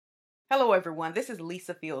Hello, everyone. This is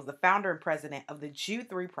Lisa Fields, the founder and president of the Jude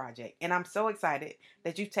 3 Project, and I'm so excited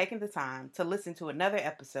that you've taken the time to listen to another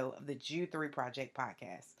episode of the Jude 3 Project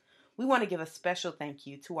podcast. We want to give a special thank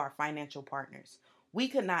you to our financial partners. We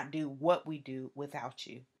could not do what we do without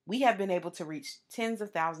you. We have been able to reach tens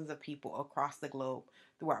of thousands of people across the globe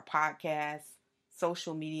through our podcasts,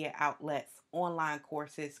 social media outlets, online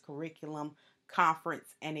courses, curriculum,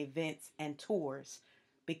 conference and events, and tours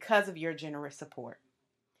because of your generous support.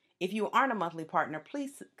 If you aren't a monthly partner,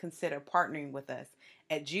 please consider partnering with us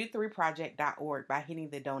at jude3project.org by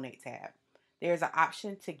hitting the donate tab. There's an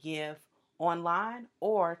option to give online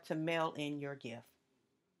or to mail in your gift.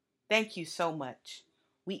 Thank you so much.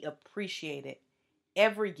 We appreciate it.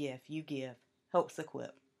 Every gift you give helps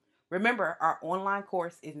equip. Remember, our online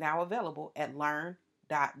course is now available at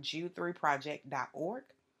learn.jude3project.org.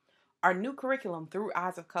 Our new curriculum, Through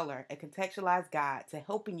Eyes of Color, a contextualized guide to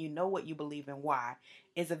helping you know what you believe and why,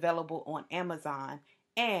 is available on Amazon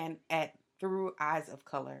and at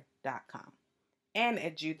througheyesofcolor.com and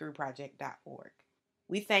at jude3project.org.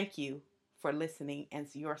 We thank you for listening and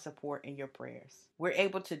your support and your prayers. We're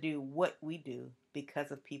able to do what we do because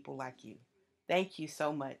of people like you. Thank you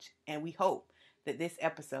so much, and we hope that this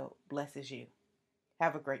episode blesses you.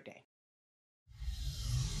 Have a great day.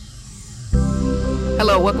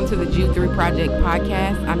 Hello, welcome to the Jude 3 Project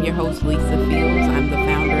podcast. I'm your host, Lisa Fields. I'm the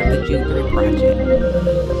founder of the Jude 3 Project.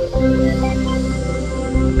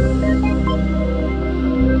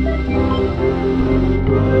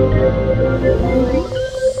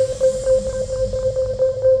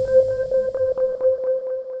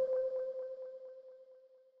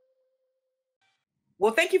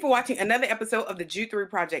 Well, thank you for watching another episode of the Jude 3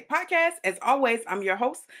 Project podcast. As always, I'm your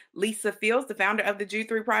host, Lisa Fields, the founder of the Jude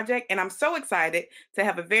 3 Project, and I'm so excited to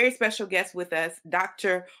have a very special guest with us,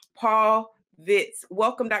 Dr. Paul Vitz.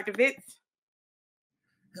 Welcome, Dr. Vitz.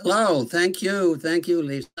 Hello, thank you. Thank you,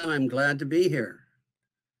 Lisa. I'm glad to be here.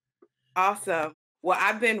 Awesome. Well,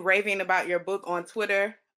 I've been raving about your book on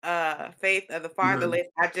Twitter, Faith of the Fatherless.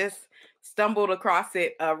 I just stumbled across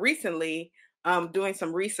it recently doing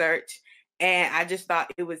some research. And I just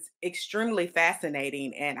thought it was extremely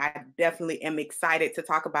fascinating, and I definitely am excited to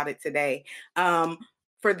talk about it today.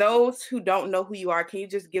 For those who don't know who you are, can you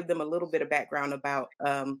just give them a little bit of background about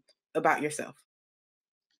yourself?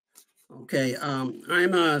 Okay,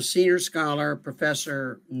 I'm a senior scholar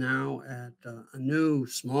professor now at a new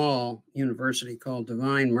small university called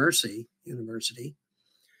Divine Mercy University.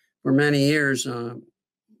 For many years,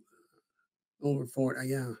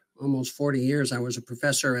 almost 40 years, I was a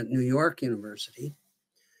professor at New York University.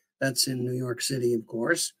 That's in New York City, of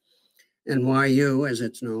course, NYU as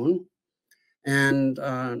it's known. And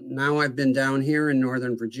now I've been down here in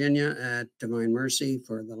Northern Virginia at Divine Mercy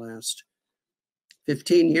for the last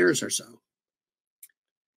 15 years or so.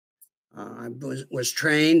 I was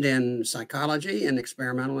trained in psychology and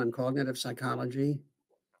experimental and cognitive psychology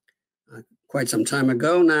quite some time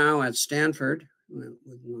ago now at Stanford with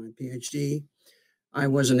my PhD. I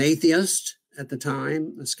was an atheist at the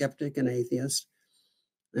time, a skeptic and atheist.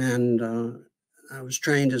 And I was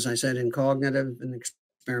trained, as I said, in cognitive and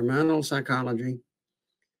experimental psychology.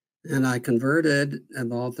 And I converted,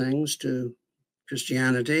 of all things, to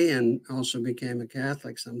Christianity and also became a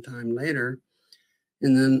Catholic sometime later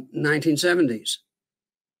in the 1970s.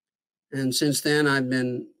 And since then, I've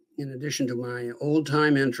been, in addition to my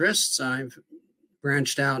old-time interests, I've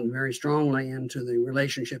branched out very strongly into the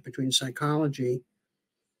relationship between psychology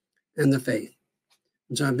and the faith.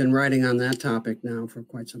 And so I've been writing on that topic now for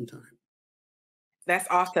quite some time. That's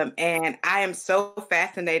awesome. And I am so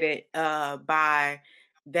fascinated by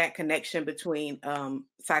that connection between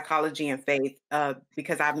psychology and faith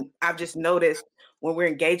because I've just noticed when we're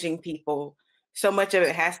engaging people, so much of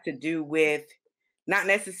it has to do with not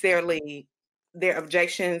necessarily their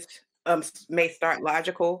objections may start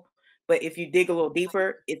logical, but if you dig a little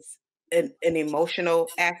deeper, it's an emotional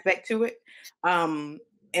aspect to it.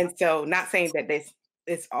 And so not saying that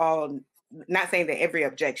not saying that every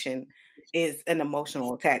objection is an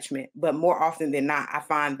emotional attachment, but more often than not, I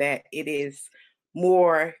find that it has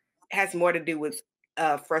more to do with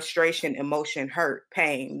frustration, emotion, hurt,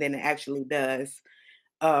 pain than it actually does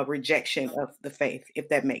rejection of the faith.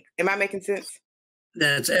 Am I making sense?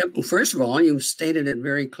 That's it. First of all, you've stated it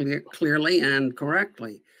very clearly and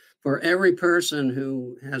correctly. For every person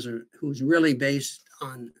who's really based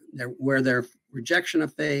on where their rejection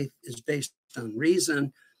of faith is based on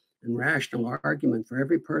reason and rational argument, for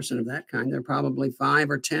every person of that kind, there are probably 5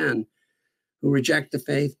 or 10 who reject the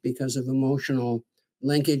faith because of emotional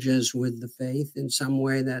linkages with the faith in some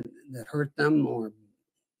way that hurt them or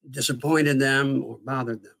disappointed them or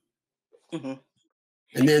bothered them. Mm-hmm.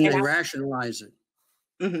 And then And they rationalize it.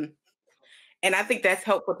 mhm. And I think that's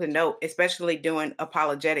helpful to note, especially doing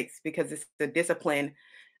apologetics, because it's the discipline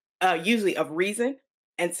usually of reason.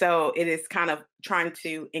 And so it is kind of trying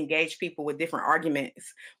to engage people with different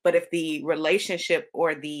arguments. But if the relationship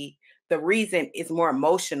or the reason is more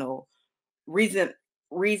emotional, reason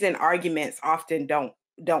reason arguments often don't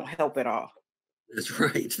help at all. That's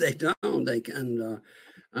right. They don't. They can.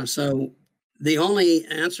 So the only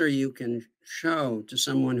answer you can show to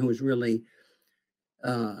someone who is really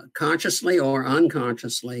consciously or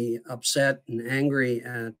unconsciously upset and angry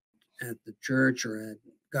at the church or at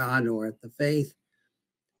God or at the faith,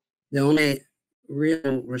 the only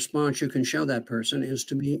real response you can show that person is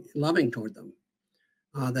to be loving toward them.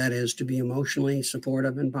 That is to be emotionally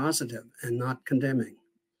supportive and positive and not condemning.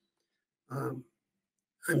 Um,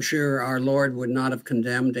 I'm sure our Lord would not have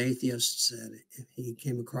condemned atheists if he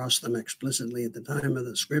came across them explicitly at the time of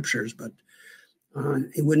the scriptures, but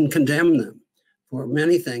he wouldn't condemn them for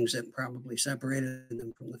many things that probably separated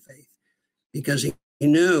them from the faith, because he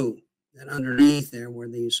knew that underneath there were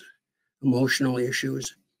these emotional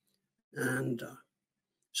issues. And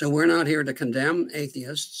so we're not here to condemn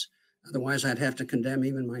atheists. Otherwise, I'd have to condemn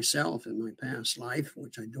even myself in my past life,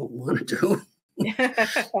 which I don't want to do.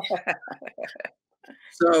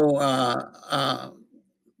 So,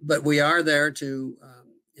 but we are there to,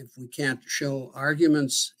 if we can't show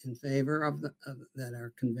arguments in favor of that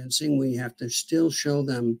are convincing, we have to still show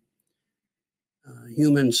them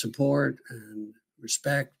human support and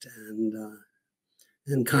respect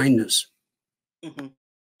and kindness. hmm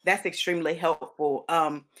That's extremely helpful.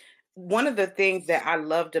 One of the things that I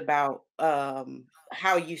loved about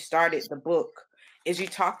how you started the book is you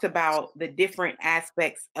talked about the different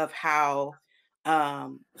aspects of how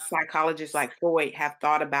psychologists like Freud have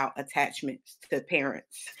thought about attachments to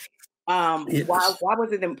parents. Why Yes. why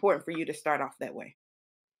was it important for you to start off that way?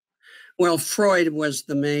 Well, Freud was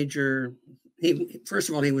the major. First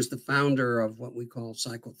of all, he was the founder of what we call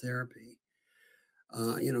psychotherapy.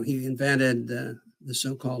 He invented the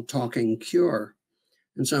so-called talking cure.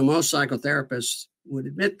 And so most psychotherapists would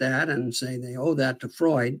admit that and say they owe that to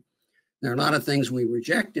Freud. There are a lot of things we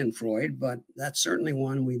reject in Freud, but that's certainly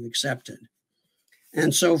one we've accepted.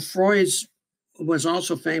 And so Freud was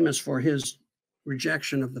also famous for his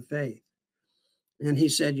rejection of the faith. And he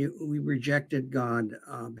said we rejected God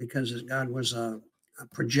because God was a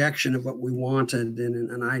projection of what we wanted in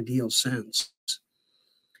an ideal sense.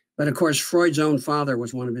 But of course, Freud's own father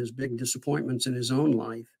was one of his big disappointments in his own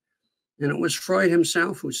life. And it was Freud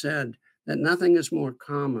himself who said that nothing is more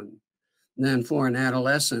common than for an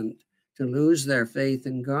adolescent to lose their faith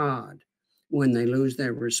in God when they lose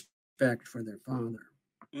their respect for their father.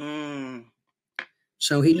 Mm.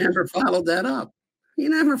 So he never followed that up. He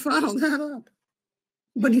never followed that up.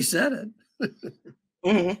 But he said it,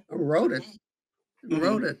 hmm wrote it, hmm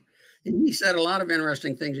wrote it. And he said a lot of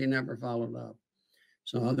interesting things he never followed up.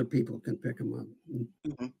 So other people can pick them up and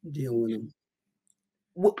hmm deal with them.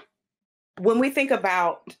 When we think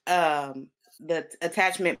about the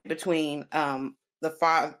attachment between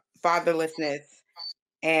fatherlessness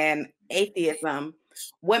and atheism,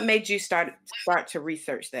 what made you start to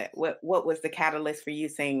research that? What was the catalyst for you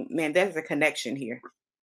saying, "Man, there's a connection here"?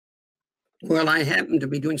 Well, I happened to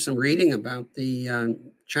be doing some reading about the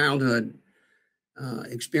childhood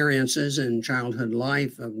experiences and childhood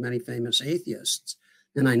life of many famous atheists.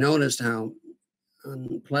 And I noticed how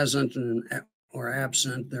unpleasant or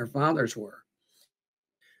absent their fathers were.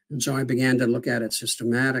 And so I began to look at it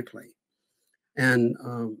systematically. And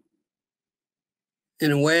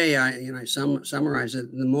in a way, I summarize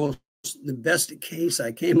it. The best case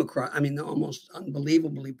I came across, the almost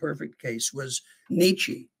unbelievably perfect case was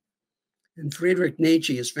Nietzsche. And Friedrich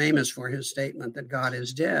Nietzsche is famous for his statement that God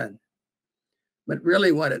is dead. But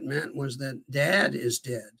really what it meant was that dad is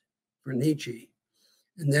dead for Nietzsche.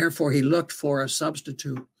 And therefore he looked for a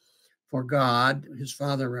substitute for God. His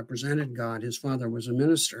father represented God. His father was a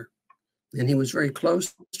minister. And he was very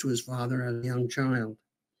close to his father as a young child.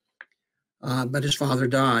 But his father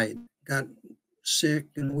died, got sick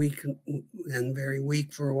and weak and very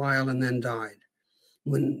weak for a while, and then died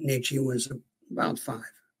when Nietzsche was about 5.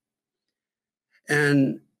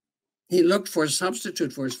 And he looked for a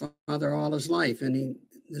substitute for his father all his life. And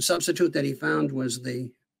the substitute that he found was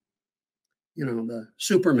the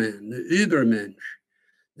Superman, the Übermensch.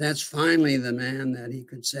 That's finally the man that he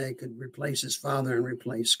could say could replace his father and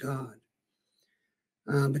replace God.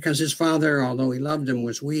 Because his father, although he loved him,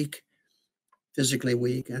 was weak, physically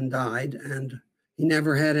weak, and died, and he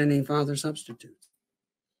never had any father substitute.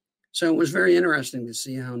 So it was very interesting to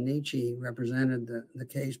see how Nietzsche represented the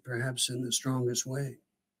case perhaps in the strongest way.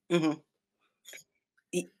 hmm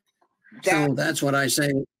That So that's what I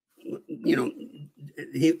say. You know,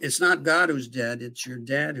 it's not God who's dead; it's your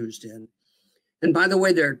dad who's dead. And by the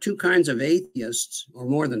way, there are two kinds of atheists, or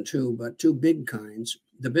more than two, but two big kinds.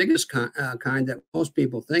 The biggest kind that most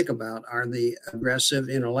people think about are the aggressive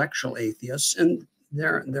intellectual atheists, and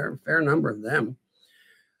there are a fair number of them.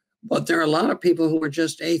 But there are a lot of people who are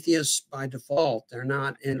just atheists by default. They're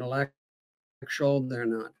not intellectual. They're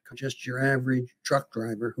not just your average truck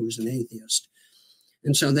driver who's an atheist.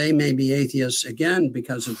 And so they may be atheists again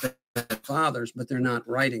because of bad fathers, but they're not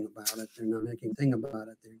writing about it. They're not making a thing about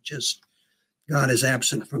it. They're just, God is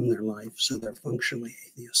absent from their life. So they're functionally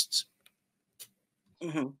atheists.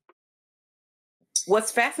 mm-hmm.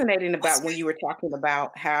 What's fascinating about when you were talking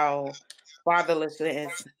about how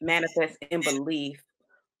fatherlessness manifests in belief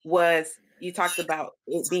was you talked about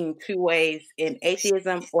it being two ways in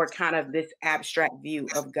atheism, or kind of this abstract view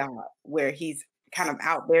of God where he's kind of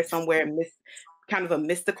out there somewhere, kind of a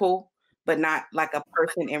mystical, but not like a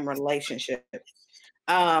person in relationship.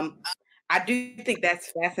 I do think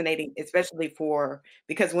that's fascinating, especially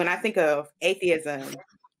because when I think of atheism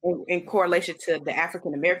in correlation to the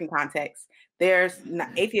African American context,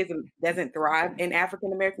 atheism doesn't thrive in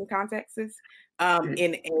African American contexts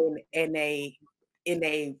in in a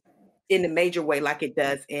in a major way like it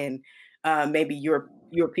does in maybe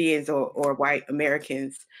Europeans or white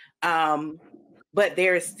Americans. But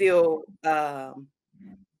there is still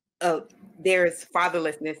there's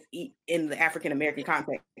fatherlessness in the African American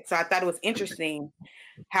context. So I thought it was interesting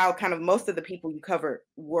how kind of most of the people you covered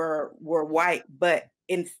were white, but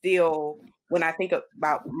still, when I think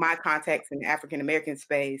about my context in the African American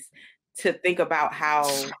space, to think about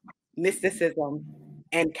how mysticism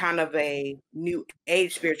and kind of a new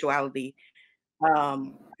age spirituality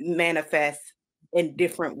manifests in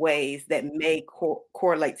different ways that may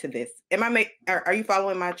correlate to this. Are you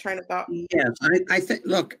following my train of thought? Yes, I think.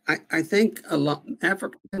 Look, I think a lot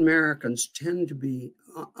African Americans tend to be.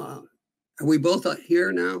 Are we both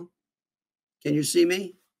here now? Can you see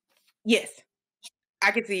me? Yes,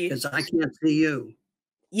 I can see you. Because I can't see you.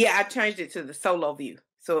 Yeah, I changed it to the solo view,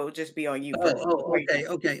 so it'll just be on you.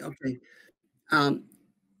 Okay.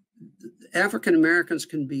 African Americans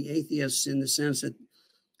can be atheists in the sense that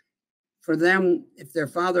for them, if their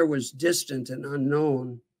father was distant and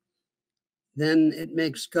unknown, then it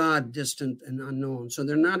makes God distant and unknown. So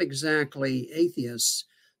they're not exactly atheists,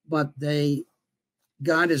 but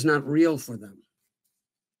God is not real for them.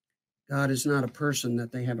 God is not a person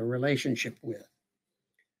that they have a relationship with.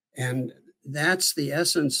 And that's the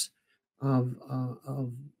essence of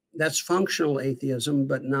that's functional atheism,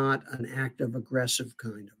 but not an active, aggressive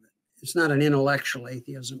kind of it. It's not an intellectual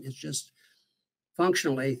atheism. It's just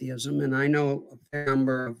functional atheism. And I know a fair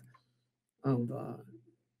number of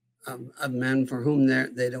men for whom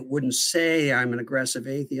wouldn't say I'm an aggressive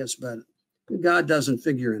atheist, but God doesn't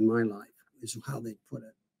figure in my life, is how they put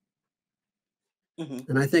it. Mm-hmm.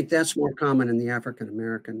 And I think that's more common in the African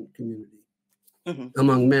American community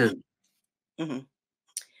among men. Mm-hmm.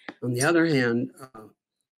 On the other hand,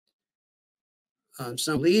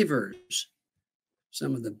 some believers,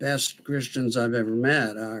 some of the best Christians I've ever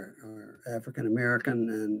met are African American,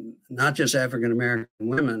 and not just African American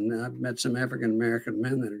women. I've met some African American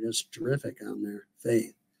men that are just terrific on their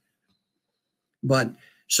faith. But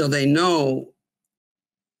so they know,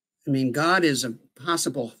 I mean, God is a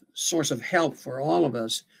possible source of help for all of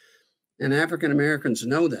us, and African Americans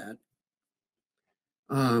know that,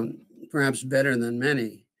 perhaps better than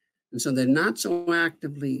many. And so they're not so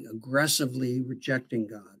actively, aggressively rejecting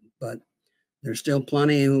God, but there's still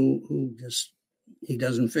plenty who just, he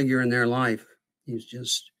doesn't figure in their life. He's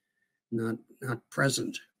just not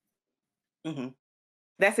present. Mm-hmm.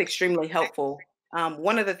 That's extremely helpful.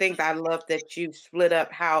 One of the things I love that you split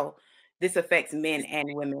up how this affects men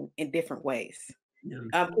and women in different ways.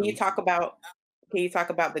 Yeah. Can you talk about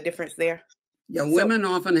the difference there? Yeah, women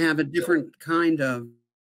often have a different kind of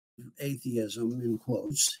atheism, in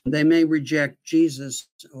quotes. They may reject Jesus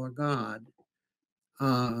or God,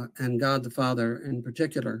 and God the Father in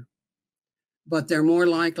particular, but they're more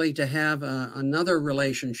likely to have another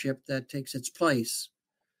relationship that takes its place.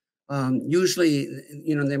 Usually,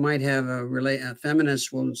 they might have a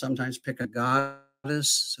feminist will sometimes pick a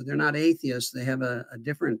goddess, so they're not atheists. They have a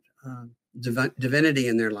different divinity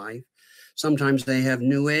in their life. Sometimes they have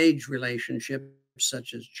New Age relationships,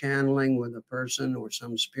 such as channeling with a person or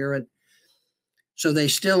some spirit. So they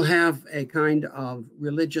still have a kind of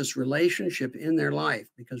religious relationship in their life,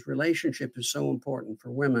 because relationship is so important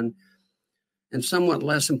for women and somewhat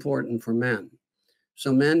less important for men.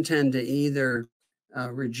 So men tend to either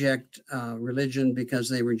reject religion because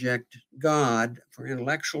they reject God for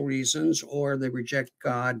intellectual reasons, or they reject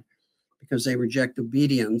God because they reject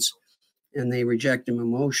obedience and they reject him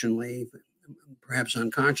emotionally, perhaps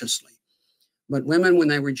unconsciously. But women, when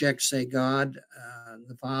they reject, say, God,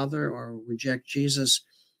 the Father, or reject Jesus,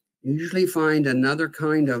 usually find another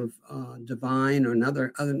kind of divine or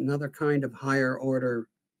another kind of higher order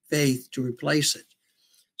faith to replace it.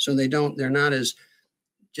 So they're not as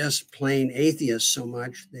just plain atheists so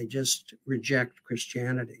much, they just reject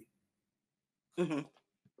Christianity.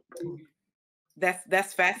 Mm-hmm.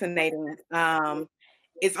 That's fascinating.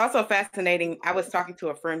 It's also fascinating. I was talking to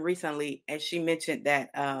a friend recently, and she mentioned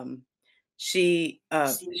that she's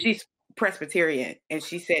Presbyterian, and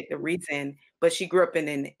she said the reason, but she grew up in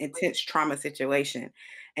an intense trauma situation,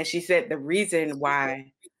 and she said the reason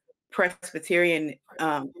why Presbyterian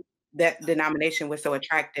that denomination was so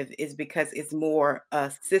attractive is because it's more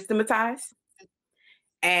systematized,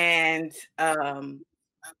 and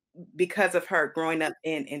because of her growing up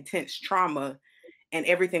in intense trauma and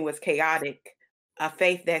everything was chaotic, a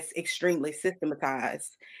faith that's extremely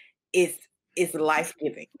systematized is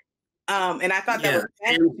life-giving. And I thought that was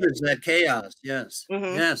answers that chaos. Yes.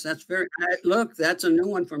 Mm-hmm. Yes, that's look, that's a new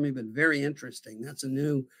one for me, but very interesting. That's a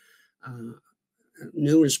new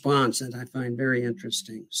response that I find very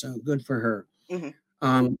interesting. So good for her.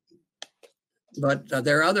 Mm-hmm. But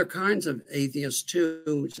there are other kinds of atheists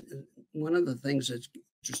too. One of the things that's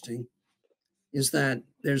interesting is that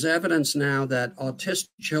there's evidence now that autistic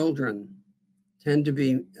children tend to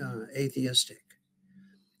be atheistic.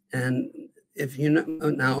 And if you know,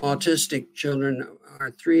 now autistic children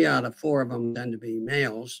are 3 out of 4 of them tend to be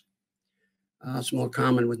males. It's more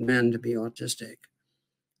common with men to be autistic.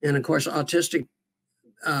 And of course, autistic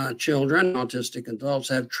children, autistic adults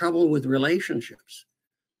have trouble with relationships.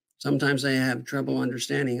 Sometimes they have trouble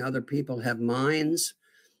understanding other people have minds,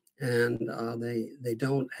 and they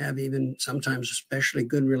don't have even sometimes especially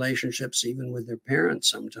good relationships even with their parents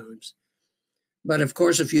sometimes. But of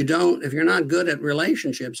course, if you're not good at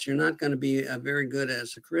relationships, you're not going to be very good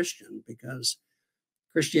as a Christian, because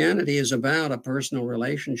Christianity is about a personal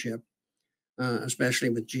relationship, especially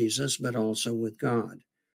with Jesus, but also with God.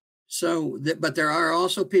 So, but there are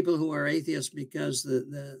also people who are atheists because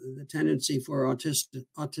the tendency for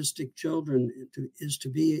autistic children is to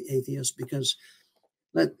be atheists, because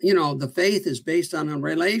the faith is based on a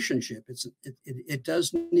relationship. It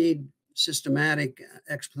does need systematic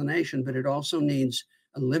explanation, but it also needs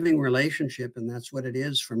a living relationship, and that's what it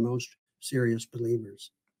is for most serious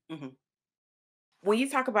believers. Mm-hmm. When you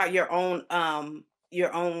talk about your own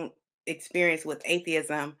experience with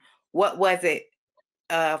atheism, what was it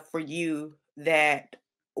for you that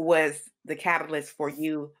was the catalyst for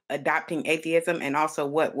you adopting atheism, and also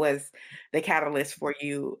what was the catalyst for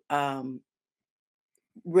you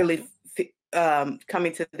really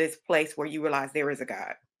coming to this place where you realize there is a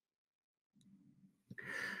God?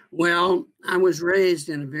 Well, I was raised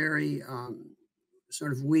in a very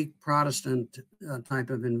sort of weak Protestant type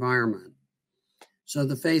of environment. So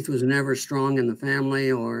the faith was never strong in the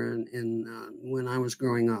family or in when I was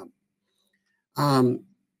growing up. And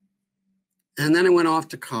then I went off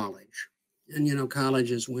to college. And,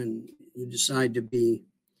 college is when you decide to be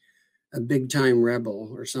a big-time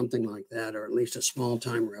rebel or something like that, or at least a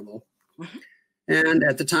small-time rebel. Mm-hmm. And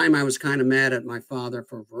at the time, I was kind of mad at my father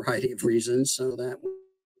for a variety of reasons. So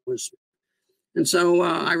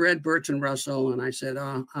I read Bertrand Russell, and I said,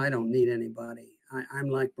 oh, I don't need anybody. I'm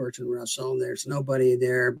like Bertrand Russell. There's nobody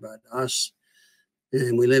there but us.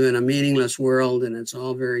 And we live in a meaningless world, and it's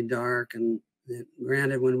all very dark. And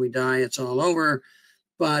granted, when we die, it's all over.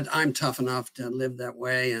 But I'm tough enough to live that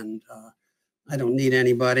way, and I don't need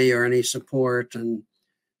anybody or any support. And,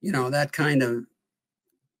 that kind of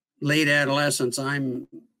late adolescence, I'm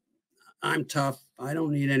tough. I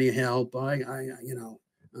don't need any help. I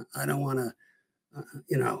don't want to,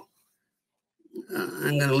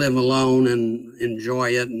 I'm going to live alone and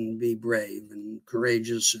enjoy it and be brave and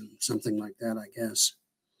courageous and something like that, I guess.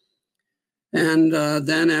 And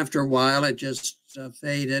then after a while, it just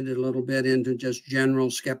faded a little bit into just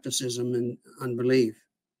general skepticism and unbelief.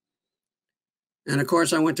 And of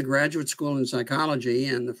course, I went to graduate school in psychology,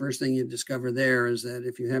 and the first thing you discover there is that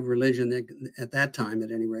if you have religion, at that time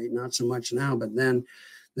at any rate, not so much now, but then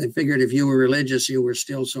they figured if you were religious, you were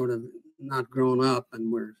still sort of not grown up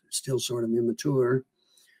and were still sort of immature.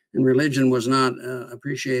 And religion was not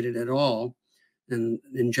appreciated at all, and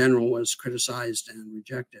in general was criticized and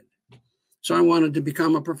rejected. So I wanted to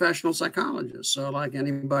become a professional psychologist. So like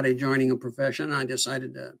anybody joining a profession, I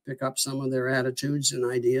decided to pick up some of their attitudes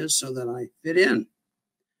and ideas so that I fit in.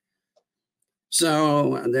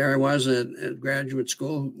 So there I was at graduate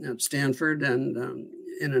school at Stanford, and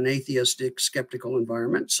in an atheistic, skeptical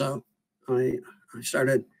environment. So I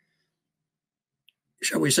started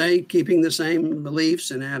shall we say, keeping the same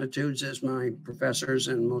beliefs and attitudes as my professors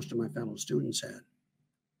and most of my fellow students had.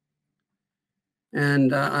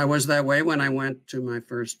 And I was that way when I went to my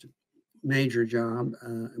first major job,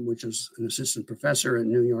 which was an assistant professor at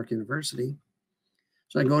New York University.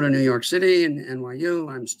 So I go to New York City and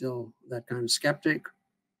NYU. I'm still that kind of skeptic.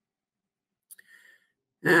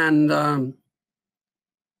 And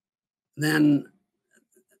then,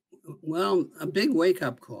 well, a big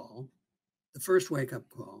wake-up call, the first wake-up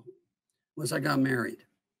call, was I got married.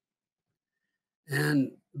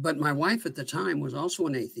 But my wife at the time was also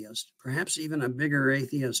an atheist, perhaps even a bigger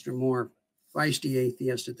atheist or more feisty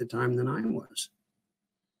atheist at the time than I was.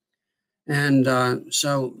 And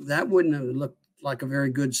so that wouldn't have looked like a very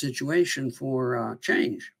good situation for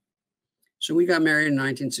change. So we got married in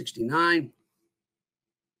 1969.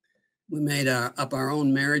 We made up our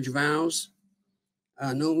own marriage vows.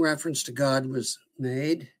 No reference to God was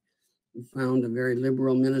made. We found a very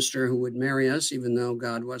liberal minister who would marry us, even though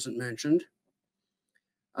God wasn't mentioned.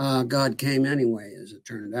 God came anyway, as it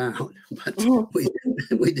turned out, but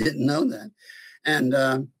we didn't know that.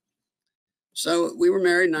 And so we were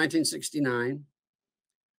married in 1969.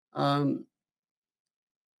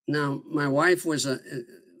 Now, my wife was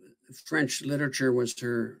French literature was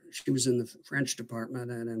she was in the French department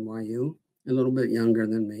at NYU, a little bit younger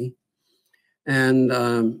than me.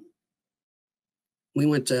 And we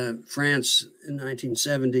went to France in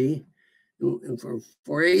 1970. And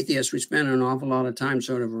for atheists, we spent an awful lot of time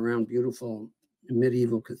sort of around beautiful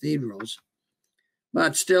medieval cathedrals.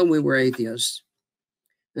 But still, we were atheists.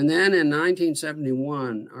 And then in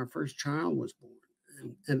 1971, our first child was born.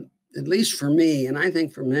 And at least for me, and I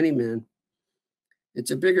think for many men, it's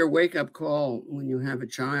a bigger wake-up call when you have a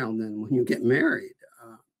child than when you get married.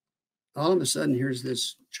 All of a sudden, here's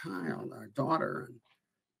this child, our daughter. And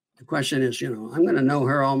the question is, I'm going to know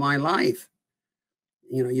her all my life.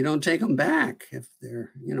 You don't take them back if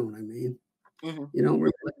they're, you know what I mean? Mm-hmm. You don't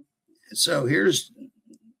really. So here's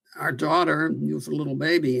our daughter, beautiful little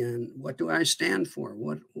baby, and what do I stand for?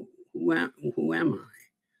 Who am I?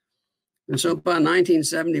 And so by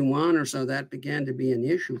 1971 or so, that began to be an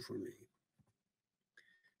issue for me.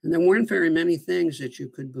 And there weren't very many things that you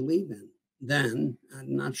could believe in then.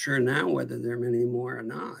 I'm not sure now whether there are many more or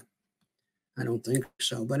not. I don't think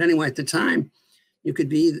so. But anyway, at the time, you could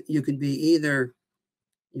be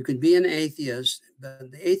an atheist,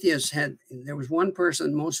 but the atheists there was one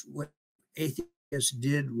person most what atheists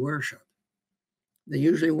did worship. They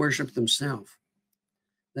usually worshiped themselves.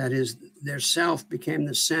 That is, their self became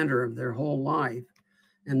the center of their whole life.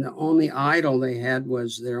 And the only idol they had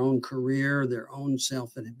was their own career, their own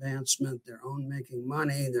self-advancement, their own making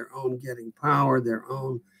money, their own getting power, their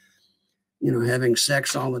own, having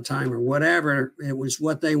sex all the time or whatever. It was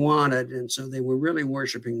what they wanted. And so they were really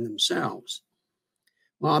worshiping themselves.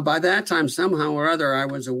 Well, by that time, somehow or other, I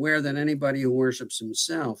was aware that anybody who worships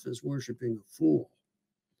himself is worshiping a fool.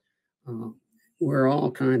 We're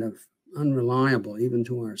all kind of unreliable, even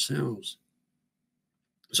to ourselves.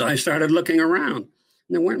 So I started looking around.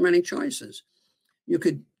 There weren't many choices. You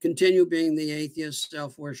could continue being the atheist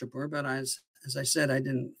self-worshiper, but as I said, I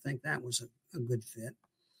didn't think that was a good fit.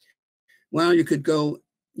 Well, you could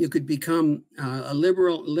become a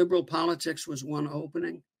liberal. Liberal politics was one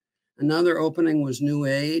opening. Another opening was New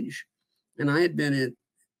Age. And I had been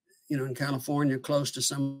in California, close to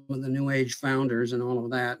some of the New Age founders and all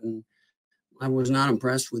of that. And I was not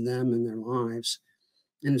impressed with them and their lives.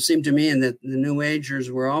 And it seemed to me that the New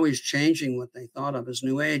Agers were always changing what they thought of as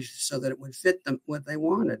New Age so that it would fit them what they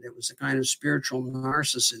wanted. It was a kind of spiritual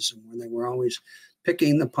narcissism where they were always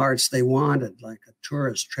picking the parts they wanted, like a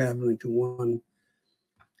tourist traveling to one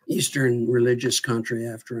Eastern religious country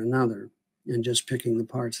after another and just picking the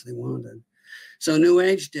parts they wanted. So New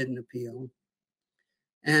Age didn't appeal.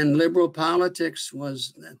 And liberal politics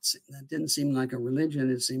that didn't seem like a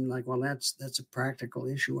religion. It seemed like, well, that's a practical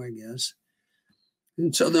issue, I guess.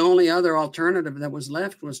 And so the only other alternative that was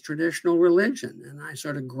left was traditional religion. And I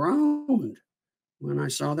sort of groaned when I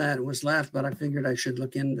saw that it was left, but I figured I should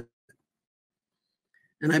look into it.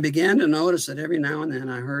 And I began to notice that every now and then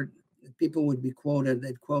I heard people would be quoted.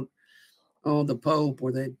 They'd quote, the Pope,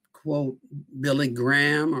 or they'd quote Billy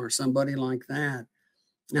Graham or somebody like that.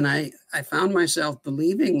 And I found myself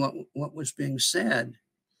believing what was being said.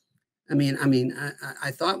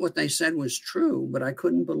 I thought what they said was true, but I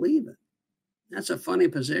couldn't believe it. That's a funny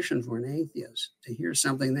position for an atheist, to hear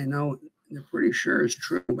something they know they're pretty sure is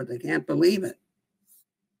true, but they can't believe it.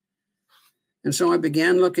 And so I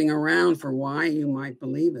began looking around for why you might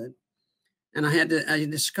believe it. And I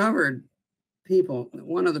discovered people.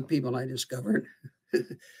 One of the people I discovered,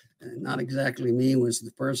 not exactly me was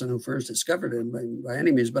the person who first discovered him by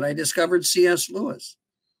any means, but I discovered C.S. Lewis.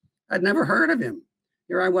 I'd never heard of him.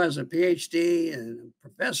 Here I was, a PhD and a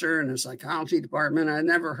professor in a psychology department. I'd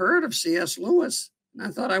never heard of C.S. Lewis, and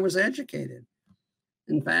I thought I was educated.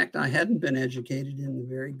 In fact, I hadn't been educated in the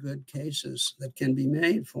very good cases that can be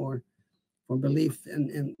made for belief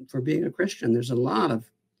and for being a Christian. There's a lot of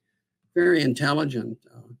very intelligent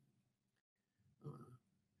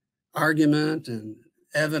argument and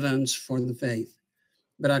evidence for the faith.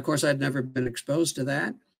 But of course, I'd never been exposed to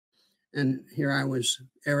that. And here I was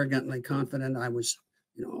arrogantly confident I was,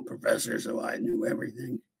 a professor, so I knew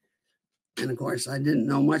everything. And of course, I didn't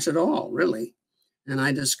know much at all, really. And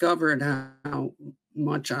I discovered how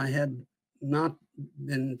much I had not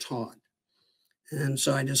been taught. And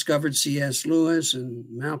so I discovered C.S. Lewis and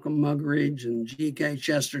Malcolm Muggeridge and G.K.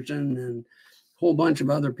 Chesterton and a whole bunch of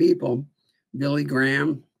other people, Billy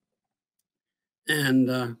Graham.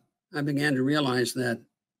 And I began to realize that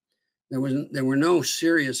there were no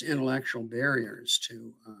serious intellectual barriers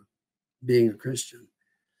to being a Christian.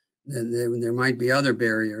 There might be other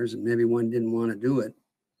barriers, and maybe one didn't want to do it.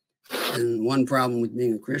 And one problem with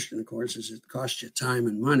being a Christian, of course, is it costs you time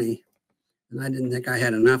and money. And I didn't think I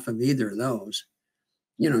had enough of either of those.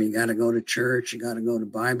 You got to go to church, you got to go to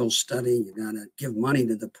Bible study, you got to give money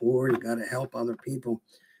to the poor, you got to help other people.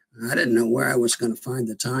 I didn't know where I was going to find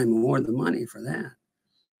the time or the money for that.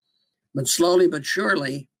 But slowly but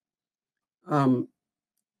surely,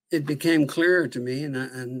 it became clearer to me.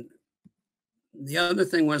 And the other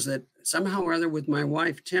thing was that somehow or other with my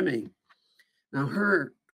wife, Timmy, now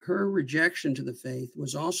her rejection to the faith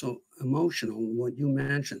was also emotional, what you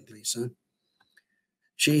mentioned, Lisa.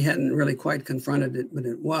 She hadn't really quite confronted it, but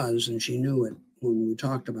it was, and she knew it when we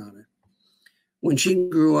talked about it. When she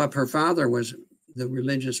grew up, her father was the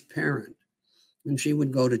religious parent, and she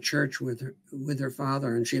would go to church with her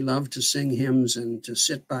father, and she loved to sing hymns and to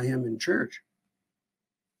sit by him in church.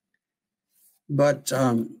 But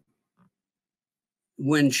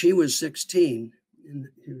when she was 16,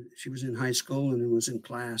 she was in high school and was in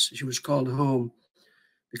class, she was called home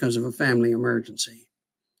because of a family emergency.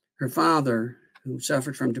 Her father, who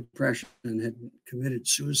suffered from depression and had committed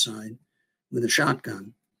suicide with a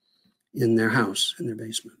shotgun in their house, in their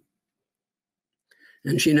basement.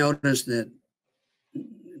 And she noticed that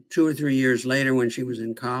 2 or 3 years later, when she was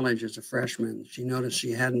in college as a freshman, she noticed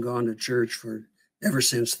she hadn't gone to church ever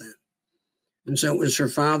since then. And so it was her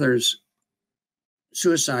father's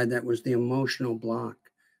suicide that was the emotional block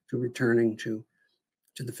to returning to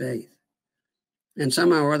the faith. And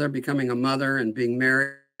somehow or other, becoming a mother and being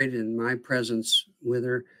married in my presence with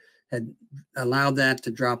her had allowed that to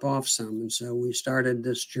drop off some. And so we started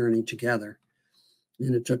this journey together.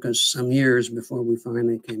 And it took us some years before we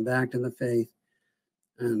finally came back to the faith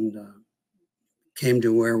and came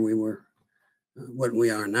to where we were, what we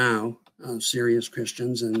are now, serious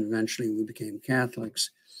Christians, and eventually we became Catholics.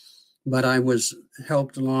 But I was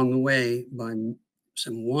helped along the way by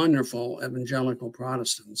some wonderful evangelical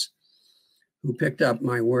Protestants who picked up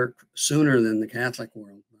my work sooner than the Catholic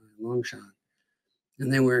world by a long shot.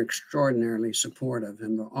 And they were extraordinarily supportive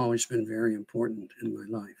and have always been very important in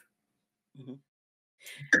my life. Mm-hmm.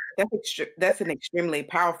 That's an extremely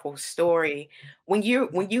powerful story. When you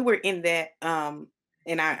were in that,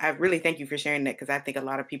 and I really thank you for sharing that, because I think a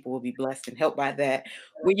lot of people will be blessed and helped by that.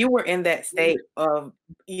 When you were in that state of,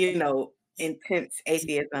 intense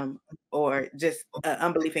atheism or just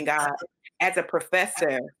unbelief in God, as a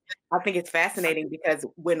professor, I think it's fascinating because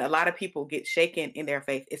when a lot of people get shaken in their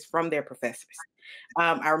faith, it's from their professors.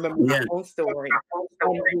 I remember my own story.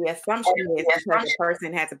 And the assumption is because a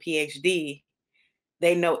person has a PhD,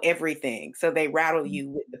 they know everything. So they rattle you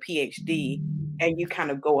with the PhD and you kind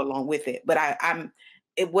of go along with it. But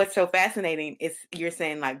what's so fascinating is you're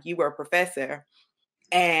saying like you were a professor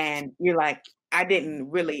and you're like, I didn't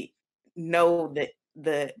really know that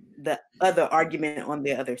the other argument on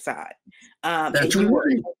the other side. That's and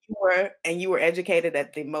right. you were educated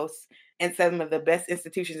at the most and some of the best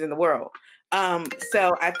institutions in the world.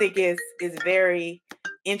 So I think it's very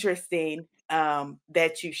interesting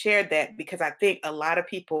that you shared that, because I think a lot of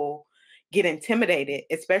people get intimidated,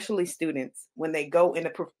 especially students, when they go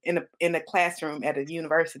in a classroom at a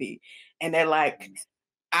university and they're like,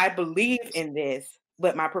 I believe in this,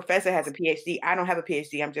 but my professor has a PhD. I don't have a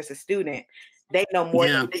PhD. I'm just a student. They know more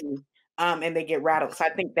than me, and they get rattled. So I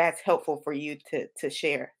think that's helpful for you to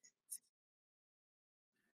share.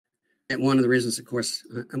 And one of the reasons, of course,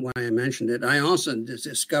 why I mentioned it, I also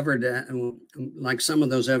discovered that, like some of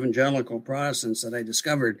those evangelical Protestants that I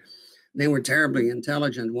discovered, they were terribly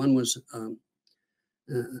intelligent. One was,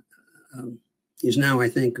 he's now, I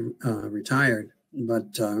think, retired,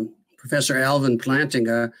 Professor Alvin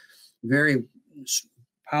Plantinga, very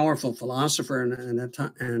powerful philosopher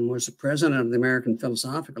and was the president of the American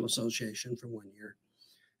Philosophical Association for 1 year.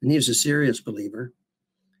 And he was a serious believer,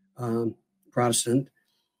 Protestant.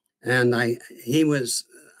 And I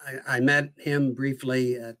met him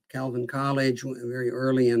briefly at Calvin College very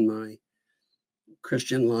early in my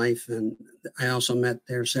Christian life. And I also met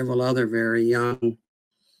there several other very young,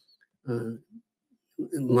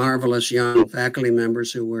 marvelous young faculty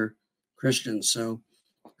members who were Christians. So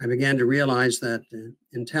I began to realize that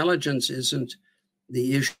intelligence isn't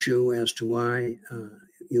the issue as to why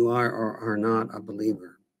you are or are not a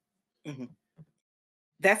believer. Mm-hmm.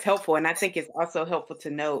 That's helpful. And I think it's also helpful to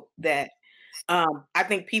note that I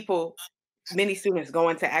think many students go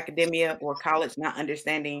into academia or college not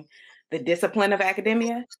understanding the discipline of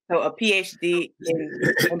academia. So a PhD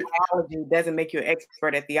in biology doesn't make you an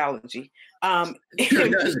expert at theology. Sure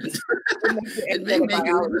doesn't.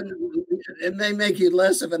 It may make you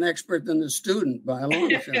less of an expert than the student by a long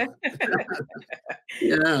shot.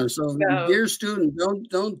 Yeah. So, dear student,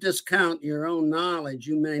 don't discount your own knowledge.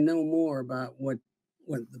 You may know more about what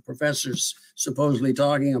the professor's supposedly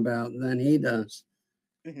talking about than he does.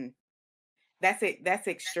 Mm-hmm. That's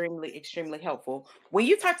extremely, extremely helpful. When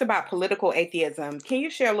you talked about political atheism, can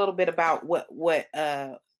you share a little bit about what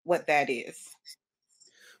that is?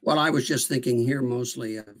 Well, I was just thinking here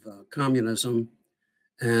mostly of communism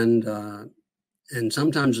and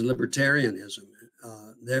sometimes libertarianism.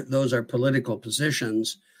 Those are political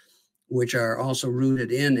positions which are also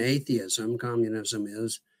rooted in atheism. Communism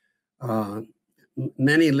is.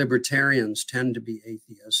 Many libertarians tend to be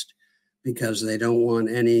atheist because they don't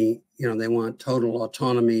want any, they want total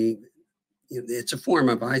autonomy. It's a form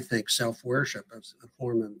of, I think, self-worship, a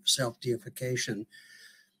form of self-deification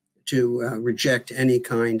to reject any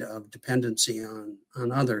kind of dependency on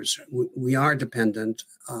others. We are dependent,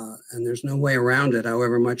 and there's no way around it,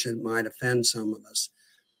 however much it might offend some of us.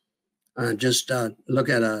 Just look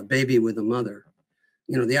at a baby with a mother.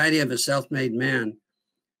 The idea of a self-made man,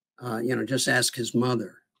 just ask his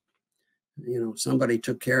mother. Somebody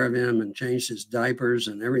took care of him and changed his diapers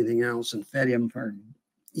and everything else and fed him for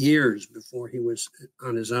years before he was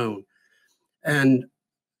on his own. And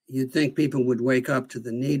you'd think people would wake up to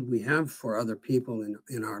the need we have for other people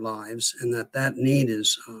in our lives, and that need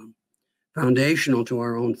is foundational to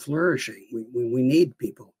our own flourishing. We need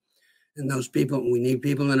people. And we need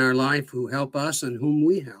people in our life who help us and whom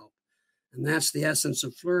we help. And that's the essence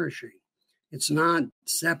of flourishing. It's not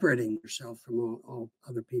separating yourself from all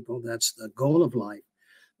other people. That's the goal of life.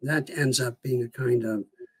 That ends up being a kind of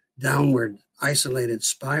downward, isolated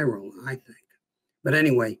spiral, I think. But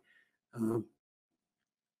anyway,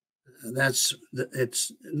 it's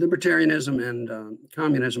libertarianism and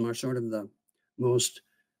communism are sort of the most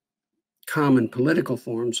common political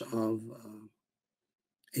forms of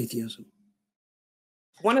atheism.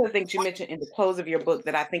 One of the things you mentioned in the close of your book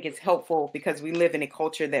that I think is helpful, because we live in a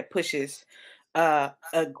culture that pushes a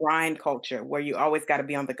grind culture where you always got to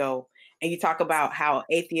be on the go. And you talk about how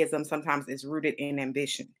atheism sometimes is rooted in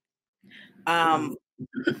ambition.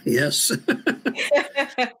 Yes.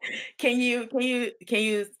 Can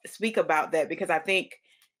you speak about that? Because I think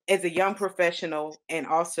as a young professional, and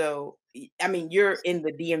also, you're in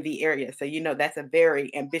the DMV area, so that's a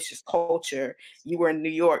very ambitious culture. You were in New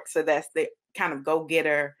York, so that's the kind of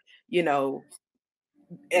go-getter,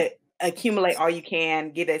 accumulate all you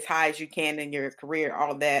can, get as high as you can in your career,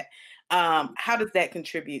 all that. How does that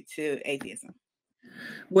contribute to atheism?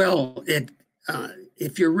 Well,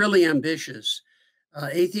 if you're really ambitious,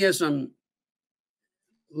 atheism,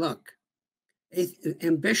 look,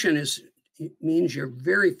 ambition means you're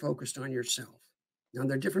very focused on yourself. Now,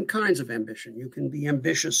 there are different kinds of ambition. You can be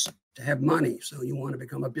ambitious to have money, so you want to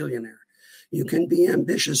become a billionaire. You can be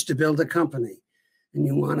ambitious to build a company, and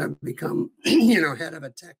you want to become, head of a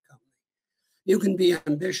tech company. You can be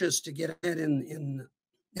ambitious to get ahead in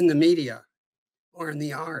the media or in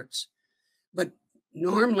the arts. But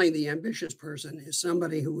normally the ambitious person is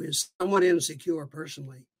somebody who is somewhat insecure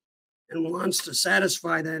personally and wants to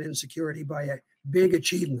satisfy that insecurity by a big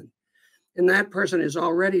achievement. And that person is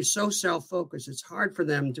already so self-focused, it's hard for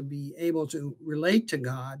them to be able to relate to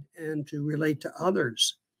God and to relate to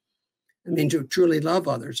others. To truly love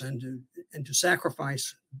others and to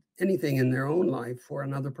sacrifice anything in their own life for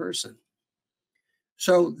another person.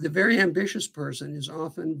 So the very ambitious person is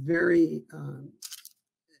often very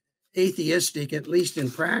atheistic, at least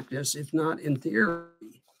in practice, if not in theory.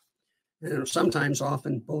 And sometimes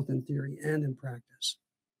often both in theory and in practice.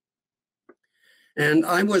 And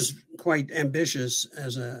I was quite ambitious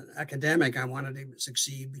as an academic. I wanted to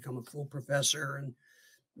succeed, become a full professor, and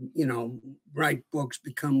write books,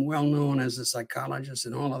 become well known as a psychologist,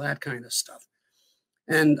 and all of that kind of stuff.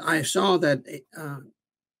 And I saw that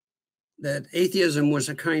that atheism was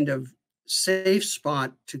a kind of safe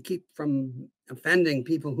spot to keep from offending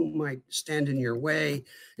people who might stand in your way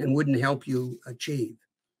and wouldn't help you achieve.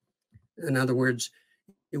 In other words,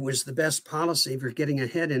 it was the best policy for getting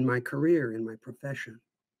ahead in my career, in my profession.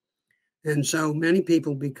 And so many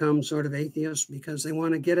people become sort of atheists because they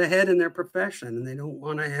want to get ahead in their profession, and they don't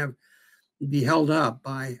want to be held up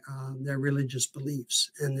by their religious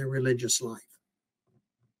beliefs and their religious life.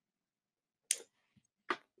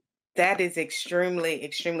 That is extremely,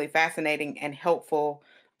 extremely fascinating and helpful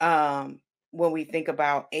when we think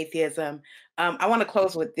about atheism. I want to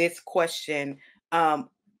close with this question.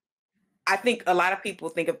 I think a lot of people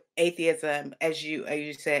think of atheism, as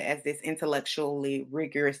you said, as this intellectually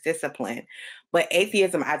rigorous discipline. But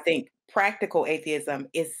atheism, I think practical atheism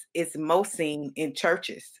is most seen in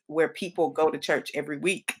churches where people go to church every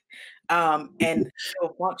week and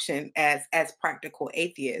still function as practical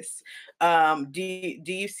atheists. Do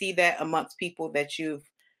you see that amongst people that you've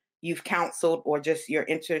counseled, or just your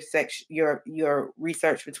intersection, your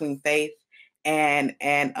research between faith and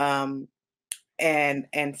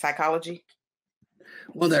psychology?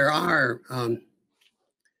 Well, there are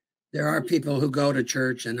people who go to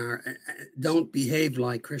church and don't behave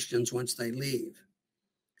like Christians once they leave,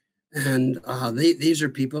 and these are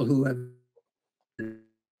people who have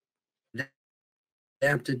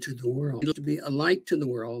adapted to the world, to be a light to the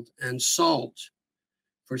world and salt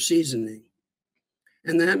for seasoning,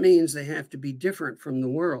 and that means they have to be different from the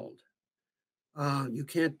world. You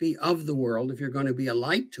can't be of the world if you're going to be a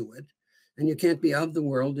light to it. And you can't be of the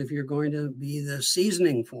world if you're going to be the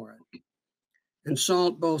seasoning for it. And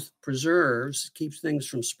salt both preserves, keeps things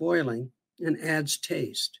from spoiling, and adds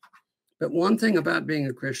taste. But one thing about being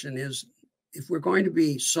a Christian is if we're going to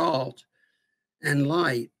be salt and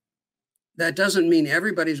light, that doesn't mean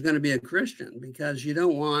everybody's going to be a Christian, because you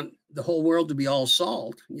don't want the whole world to be all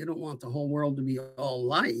salt. You don't want the whole world to be all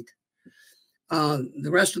light. The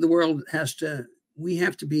rest of the world we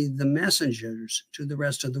have to be the messengers to the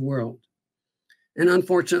rest of the world. And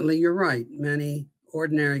unfortunately, you're right. Many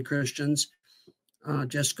ordinary Christians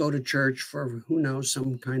just go to church for, who knows,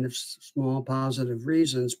 some kind of small positive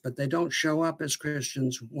reasons, but they don't show up as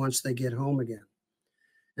Christians once they get home again.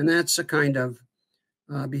 And that's a kind of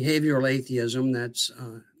behavioral atheism that's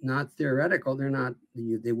not theoretical.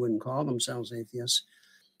 They wouldn't call themselves atheists,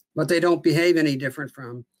 but they don't behave any different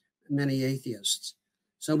from many atheists.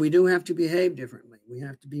 So we do have to behave differently. We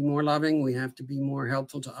have to be more loving. We have to be more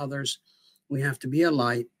helpful to others. We have to be a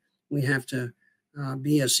light. We have to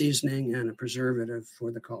be a seasoning and a preservative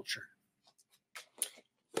for the culture.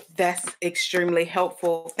 That's extremely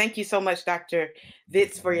helpful. Thank you so much, Dr.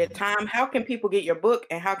 Vitz, for your time. How can people get your book,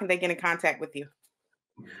 and how can they get in contact with you?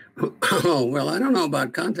 Oh, well, I don't know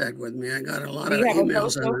about contact with me. I got a lot of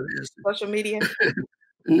emails on social media.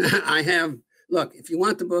 I have. Look, if you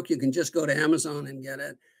want the book, you can just go to Amazon and get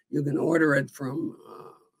it. You can order it from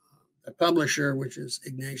the publisher, which is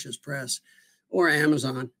Ignatius Press, or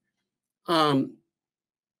Amazon. And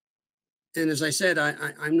as I said,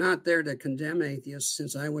 I'm not there to condemn atheists,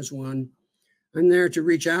 since I was one. I'm there to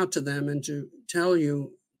reach out to them and to tell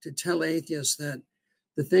atheists that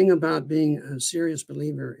the thing about being a serious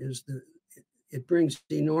believer is that it brings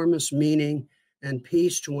enormous meaning and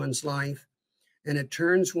peace to one's life, and it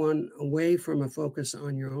turns one away from a focus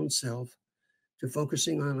on your own self to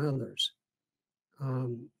focusing on others.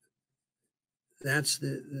 That's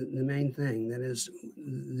the main thing. That is,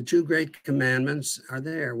 the two great commandments are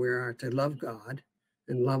there. We are to love God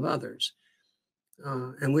and love others.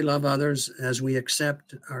 And we love others as we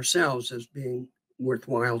accept ourselves as being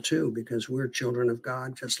worthwhile too, because we're children of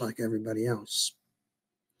God just like everybody else.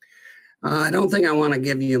 I don't think I want to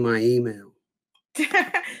give you my email.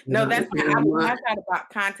 No, that's fine. I was not talking about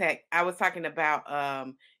contact. I was talking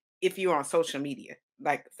about if you're on social media,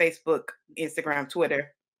 like Facebook, Instagram,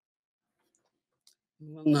 Twitter.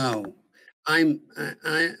 Well, no, I'm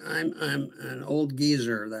an old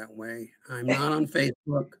geezer that way. I'm not on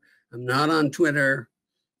Facebook. I'm not on Twitter.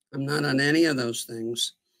 I'm not on any of those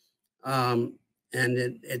things. And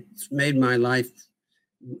it's made my life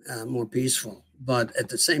more peaceful. But at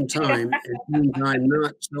the same time, it means I'm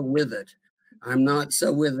not so with it. I'm not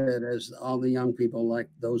so with it as all the young people, like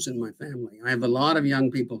those in my family. I have a lot of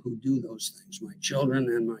young people who do those things, my children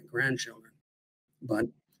and my grandchildren. But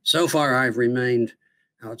so far, I've remained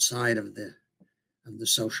outside of the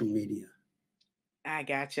social media. I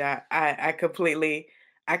gotcha. I completely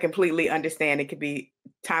I completely understand. It could be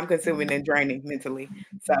time consuming and draining mentally.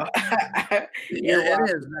 So you're Yeah, it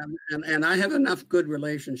welcome. is, and I have enough good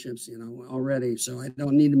relationships, already, so I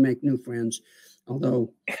don't need to make new friends.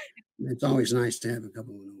 Although it's always nice to have a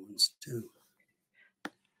couple of new ones too.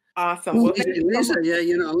 Awesome. Well, Well, Lisa, thank you so Lisa, much. yeah,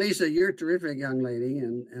 Lisa, you're a terrific young lady,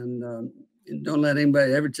 and don't let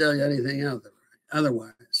anybody ever tell you anything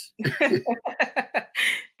otherwise.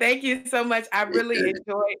 Thank you so much. I really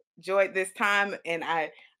enjoyed this time, and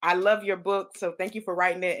I love your book. So thank you for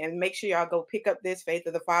writing it, and make sure y'all go pick up this Faith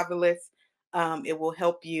of the Fatherless. It will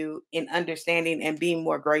help you in understanding and being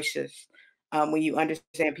more gracious when you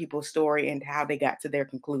understand people's story and how they got to their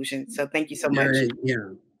conclusion. So thank you so much. Yeah.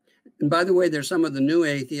 And by the way, there's some of the new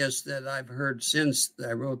atheists that I've heard since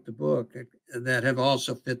I wrote the book that have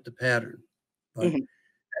also fit the pattern. But Mhm.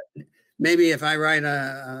 maybe if I write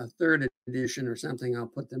a third edition or something, I'll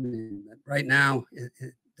put them in. But right now, it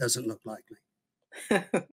doesn't look likely.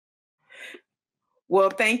 Well,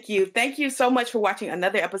 thank you. Thank you so much for watching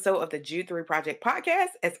another episode of the Jude 3 Project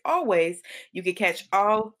podcast. As always, you can catch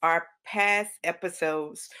all our past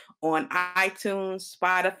episodes on iTunes,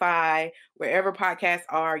 Spotify, wherever podcasts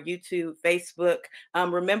are, YouTube, Facebook.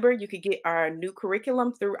 Remember, you could get our new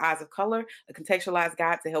curriculum through Eyes of Color, a contextualized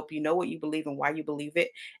guide to help you know what you believe and why you believe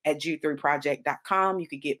it at jude3project.com. You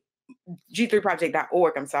could get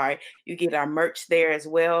Jude3project.org. I'm sorry. You get our merch there as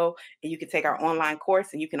well. And you can take our online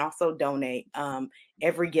course and you can also donate.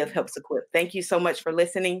 Every gift helps equip. Thank you so much for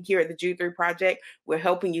listening here at the Jude 3 Project. We're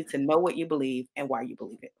helping you to know what you believe and why you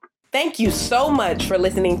believe it. Thank you so much for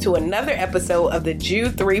listening to another episode of the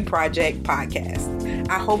Jude 3 Project podcast.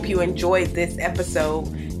 I hope you enjoyed this episode.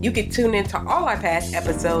 You can tune into all our past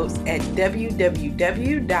episodes at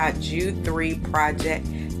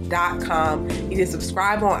www.jude3project.com. You can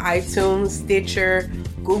subscribe on iTunes, Stitcher,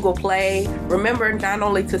 Google Play. Remember not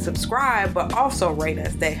only to subscribe, but also rate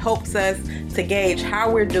us. That helps us to gauge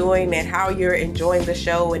how we're doing and how you're enjoying the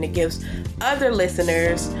show, and it gives other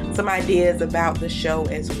listeners some ideas about the show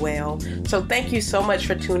as well. So thank you so much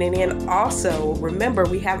for tuning in. Also, remember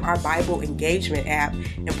we have our Bible engagement app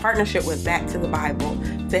in partnership with Back to the Bible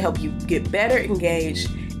to help you get better engaged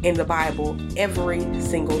in the Bible every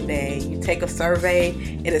single day. You take a survey,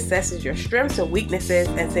 it assesses your strengths and weaknesses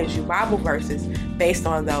and sends you Bible verses based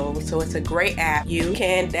on those. So it's a great app. You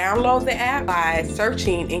can download the app by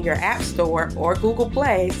searching in your App Store or Google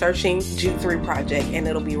Play, searching Jude 3 Project, and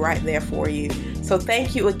it'll be right there for you. So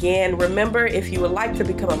thank you again. Remember, if you would like to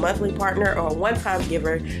become a monthly partner or a one-time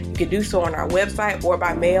giver, you can do so on our website or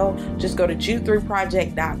by mail. Just go to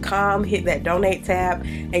jude3project.com, hit that donate tab,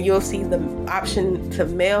 and you'll see the option to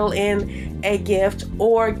mail in a gift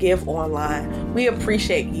or give online. We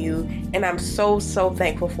appreciate you, and I'm so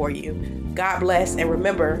thankful for you. God bless, and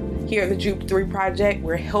remember, here at the Jude 3 Project,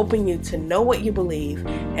 we're helping you to know what you believe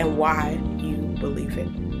and why you believe it.